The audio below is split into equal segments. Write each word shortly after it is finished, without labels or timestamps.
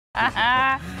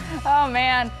Oh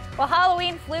man. Well,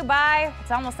 Halloween flew by.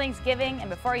 It's almost Thanksgiving, and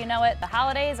before you know it, the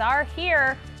holidays are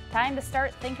here. Time to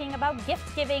start thinking about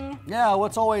gift giving. Yeah,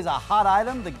 what's always a hot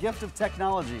item? The gift of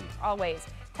technology. Always.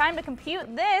 Time to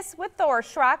compute this with Thor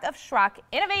Schrock of Schrock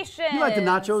Innovation. You like the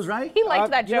nachos, right? He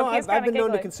liked that joke. I've been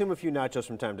known to consume a few nachos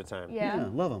from time to time. Yeah,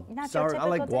 love them. Sour, I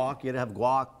like guac. You gotta have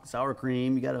guac, sour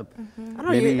cream. You gotta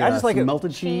I just like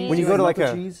melted cheese. When you go to like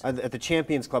at the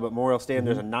Champions Club at Memorial Stadium,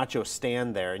 there's a nacho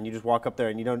stand there, and you just walk up there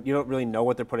and you don't really know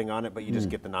what they're putting on it, but you just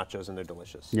get the nachos and they're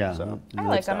delicious. Yeah, so, I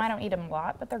like them. I don't eat them a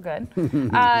lot, but they're good.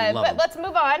 But let's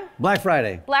move on. Black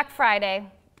Friday. Black Friday.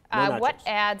 No what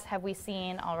ads have we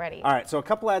seen already? All right, so a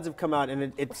couple ads have come out,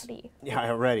 and it's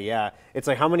already. Yeah. It's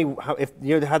like if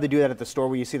you know how they do that at the store,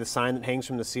 where you see the sign that hangs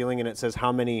from the ceiling, and it says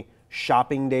how many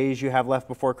shopping days you have left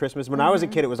before Christmas. When I was a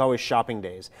kid, it was always shopping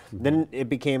days. Then it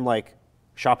became like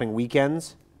shopping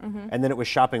weekends. And then it was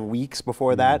shopping weeks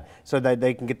before that, so that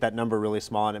they can get that number really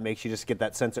small, and it makes you just get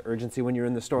that sense of urgency when you're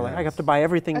in the store. Like, I have to buy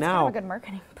everything now. That's kind of a good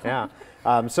marketing plan.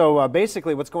 Yeah. So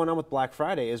basically what's going on with Black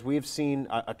Friday is we've seen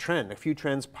a few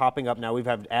trends popping up now. We've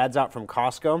had ads out from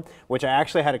Costco, which I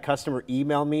actually had a customer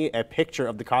email me a picture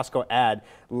of the Costco ad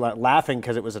laughing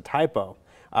because it was a typo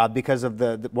because of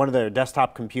one of their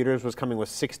desktop computers was coming with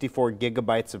 64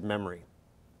 gigabytes of memory.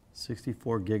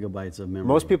 64 gigabytes of memory.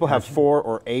 Most people have 4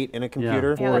 or 8 in a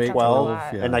computer, yeah, 4, 8,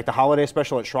 12, and like the holiday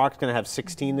special at Schrock's going to have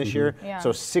 16 this year.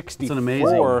 So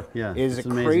 64 is a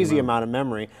crazy amount of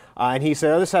memory. And he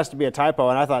said, oh, this has to be a typo.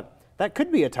 And I thought, that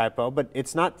could be a typo, but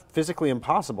it's not physically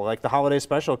impossible. Like the holiday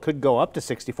special could go up to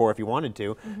 64 if you wanted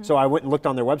to. So I went and looked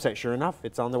on their website. Sure enough,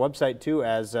 it's on their website too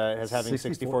as having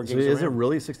 64 gigs. So is it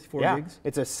really 64 gigs?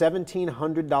 It's a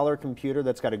 $1,700 computer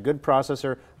that's got a good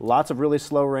processor, lots of really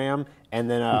slow RAM, and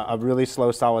then a really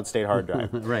slow solid-state hard drive.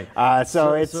 Right.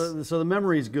 So the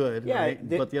memory's good, right?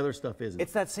 But the other stuff isn't.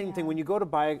 It's that same thing. When you go to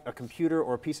buy a computer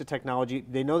or a piece of technology,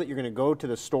 they know that you're going to go to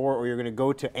the store or you're going to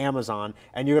go to Amazon,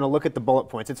 and you're going to look at the bullet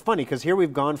points. It's funny because here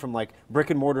we've gone from like brick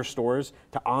and mortar stores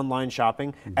to online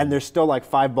shopping, and there's still like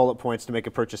 5 bullet points to make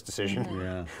a purchase decision.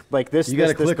 Yeah. Like this. You got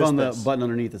to click on the button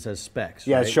underneath that says specs.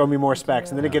 Yeah, right? show me more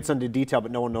specs, and then it gets into detail,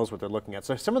 but no one knows what they're looking at.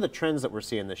 So some of the trends that we're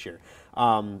seeing this year,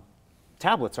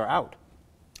 tablets are out.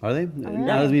 Are they?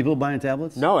 Not as many people buying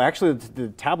tablets? No, actually, the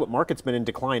tablet market's been in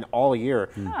decline all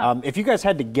year. If you guys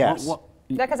had to guess, Is that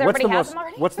because everybody has them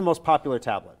already? What's the most popular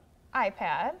tablet?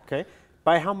 iPad. Okay,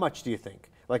 by how much do you think?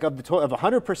 Like of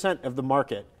 100% of the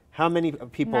market, how many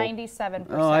people? 97%.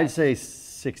 Oh, I'd say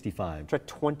 65. Try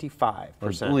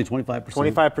 25%. Only 25%.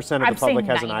 25% of the public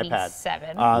has an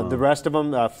iPad. The rest of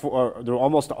them, they're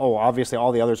almost. Obviously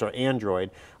all the others are Android.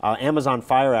 Amazon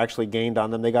Fire actually gained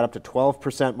on them. They got up to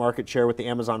 12% market share with the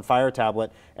Amazon Fire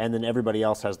tablet, and then everybody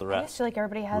else has the rest. I just feel like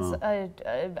everybody has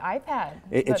an iPad.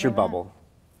 It's your bubble.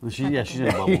 She's in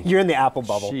a bubble. You're in the Apple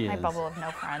bubble. My bubble of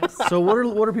no friends. So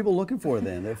what are people looking for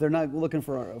then, if they're not looking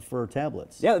for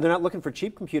tablets? Yeah, they're not looking for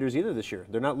cheap computers either this year.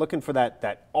 They're not looking for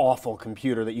that awful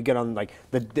computer that you get on like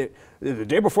the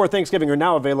day before Thanksgiving, are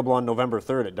now available on November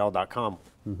 3rd at Dell.com.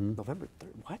 November 3rd,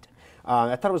 what?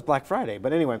 I thought it was Black Friday,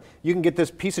 but anyway, you can get this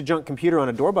piece of junk computer on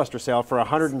a doorbuster sale for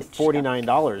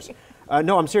 $149.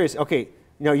 No, I'm serious. Okay.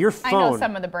 No, your phone. I know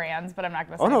some of the brands, but I'm not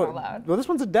going to say them out loud. Well, this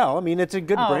one's a Dell. I mean, it's a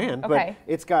good brand, but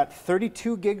it's got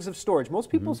 32 gigs of storage. Most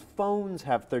people's phones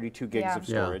have 32 gigs of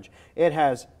storage. It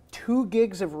has 2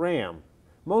 gigs of RAM.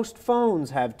 Most phones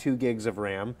have 2 gigs of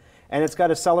RAM. And it's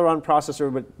got a Celeron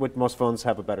processor, but most phones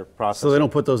have a better processor. So they don't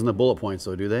put those in the bullet points,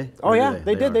 though, do they? Oh, yeah,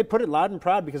 they did. They put it loud and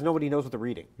proud because nobody knows what they're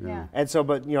reading. Yeah. And so,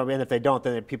 but and if they don't,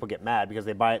 then people get mad because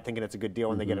they buy it thinking it's a good deal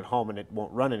when they get it home and it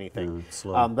won't run anything.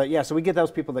 But yeah, so we get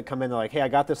those people that come in, they're like, hey, I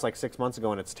got this like 6 months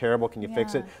ago and it's terrible. Can you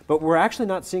fix it? But we're actually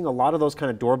not seeing a lot of those kind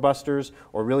of doorbusters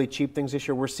or really cheap things this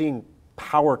year. We're seeing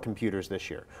power computers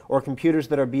this year, or computers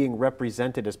that are being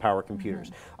represented as power computers.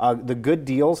 The good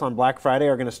deals on Black Friday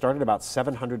are going to start at about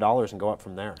 $700 and go up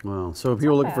from there. Wow, so people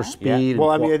are looking for speed. Well,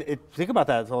 I mean, think about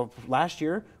that. So last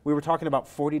year, we were talking about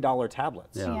 $40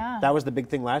 tablets. That was the big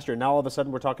thing last year. Now all of a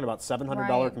sudden, we're talking about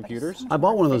 $700 computers. I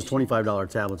bought one of those $25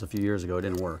 tablets a few years ago. It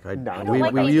didn't work.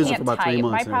 We used it for about 3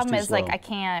 months. My problem is like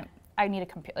I need a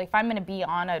computer. Like, if I'm going to be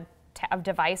on a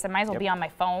device, I might as well be on my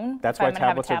phone. That's why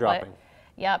tablets are dropping.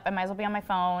 Yep, I might as well be on my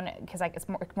phone because it's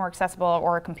more accessible,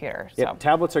 or a computer. So. Yeah,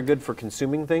 tablets are good for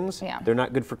consuming things. Yeah. They're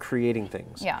not good for creating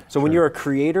things. Yeah. So when you're a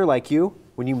creator like you,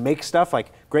 when you make stuff,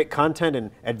 like great content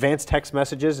and advanced text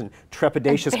messages and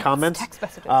trepidatious comments. Text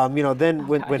messages. Then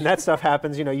when that stuff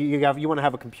happens, you want to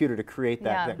have a kind of create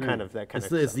that kind of It's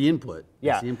stuff. the input.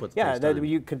 Yeah, It's the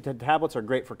input the tablets are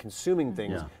great for consuming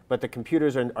things, but the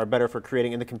computers are better for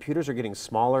creating, and the computers are getting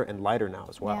smaller and lighter now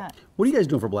as well. Yeah. What are you guys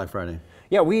doing for Black Friday?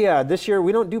 Yeah, we this year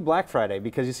we don't do Black Friday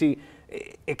because you see,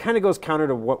 it kind of goes counter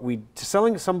to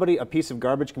selling somebody a piece of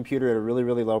garbage computer at a really,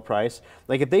 really low price.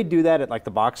 Like if they do that at like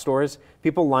the box stores,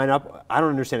 people line up. I don't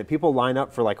understand it. People line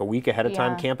up for like a week ahead of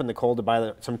time, camp in the cold to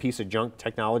buy some piece of junk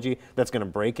technology that's going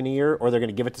to break in a year, or they're going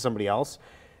to give it to somebody else.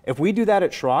 If we do that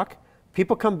at Schrock,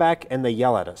 people come back and they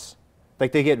yell at us.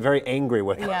 Like they get very angry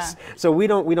with us. So we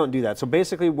don't do that. So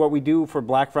basically what we do for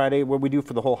Black Friday, what we do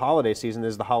for the whole holiday season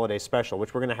is the holiday special,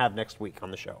 which we're going to have next week on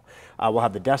the show. We'll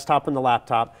have the desktop and the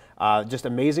laptop, just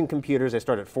amazing computers. They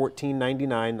start at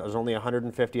 $14.99. There's only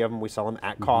 150 of them. We sell them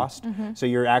at cost. So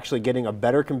you're actually getting a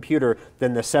better computer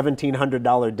than the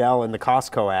 $1,700 Dell in the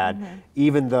Costco ad,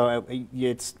 even though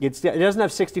it doesn't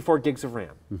have 64 gigs of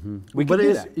RAM. We can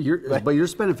do that. But you're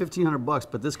spending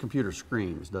 $1,500, but this computer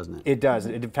screams, doesn't it? It does.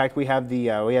 In fact, we had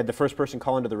the first person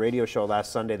call into the radio show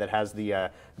last Sunday that has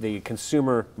the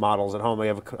consumer models at home. We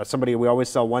have we always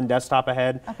sell one desktop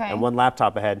ahead and one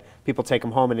laptop ahead. People take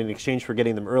them home, and in exchange for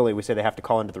getting them early, we say they have to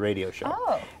call into the radio show.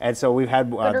 Oh. And so we've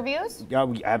had good reviews? Yeah,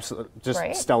 absolutely,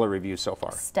 just stellar reviews so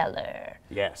far. Stellar.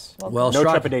 Yes. Well, no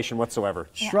trepidation whatsoever.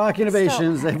 Schrock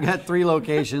Innovations, they've got 3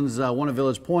 locations, one at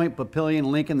Village Point, Papillion,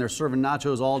 Lincoln. They're serving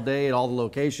nachos all day at all the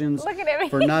locations. Look at him.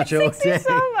 For nacho day. He's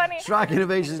so funny.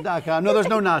 SchrockInnovations.com. No, there's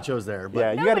no nachos there. But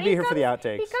Yeah, you got to be here for the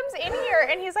outtakes. He comes in here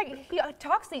and he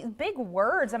talks these big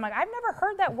words. I'm like, I've never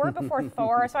heard that word before,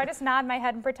 Thor. So I just nod my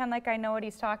head and pretend like I know what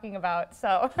he's talking about.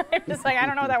 So I'm just like, I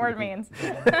don't know what that word means.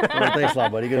 Well, thanks a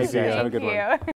lot, buddy. Good to see you. Have a good one.